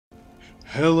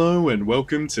Hello and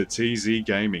welcome to TZ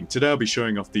Gaming. Today I'll be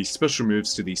showing off the special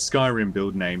moves to the Skyrim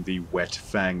build named the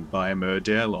Whet-Fang by Emer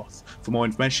Dareloth. For more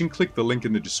information, click the link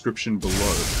in the description below.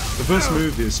 The first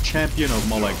move is Champion of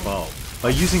Molag Bal.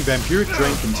 By using Vampiric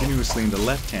Drain continuously in the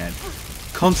left hand,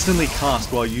 constantly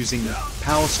cast while using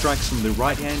power strikes from the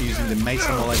right hand using the mace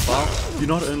on Molag Bal, you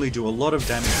not only do a lot of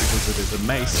damage because it is a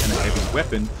mace and a heavy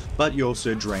weapon, but you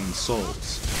also drain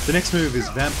souls. The next move is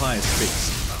Vampire's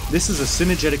Fix. This is a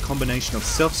synergetic combination of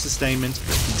self-sustainment,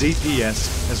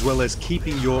 DPS, as well as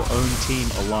keeping your own team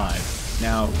alive.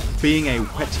 Now, being a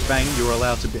Whet-Fang, you're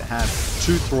allowed to have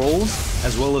 2 thralls,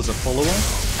 as well as a follower,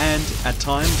 and at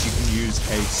times you can use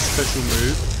a special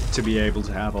move to be able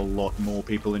to have a lot more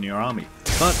people in your army.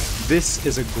 But this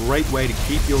is a great way to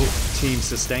keep your team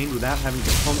sustained without having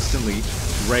to constantly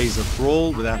raise a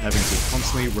thrall, without having to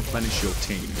constantly replenish your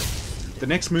team. The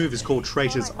next move is called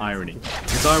Traitor's Irony.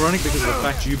 It's ironic because of the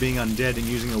fact you being undead and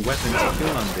using a weapon to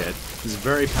kill undead is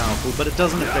very powerful, but it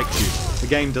doesn't affect you. The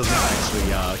game doesn't actually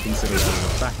consider that as a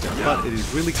factor, but it is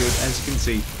really good. As you can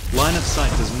see, line of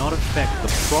sight does not affect the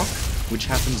proc, which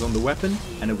happens on the weapon,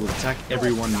 and it will attack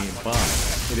everyone nearby.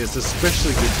 It is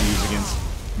especially good to use against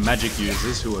magic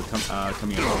users who are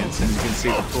coming up against it. You can see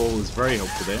the thrall is very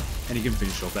helpful there, and you can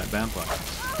finish off that vampire.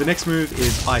 The next move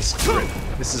is Ice Grip.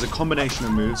 This is a combination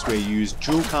of moves where you use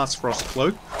dual cast Frost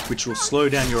Cloak, which will slow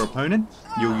down your opponent.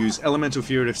 You'll use Elemental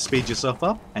Fury to speed yourself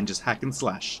up, and just hack and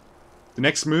slash. The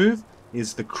next move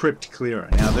is the Crypt Clearer.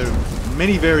 Now there are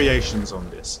many variations on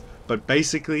this, but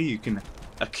basically you can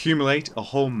accumulate a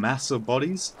whole mass of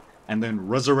bodies, and then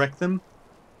resurrect them,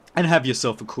 and have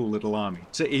yourself a cool little army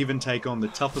to even take on the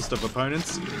toughest of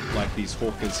opponents, like these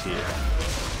hawkers here.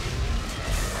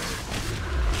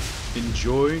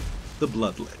 Enjoy the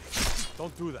bloodletting.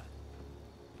 Don't do that.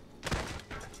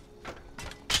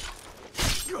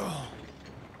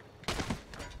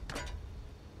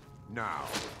 Now.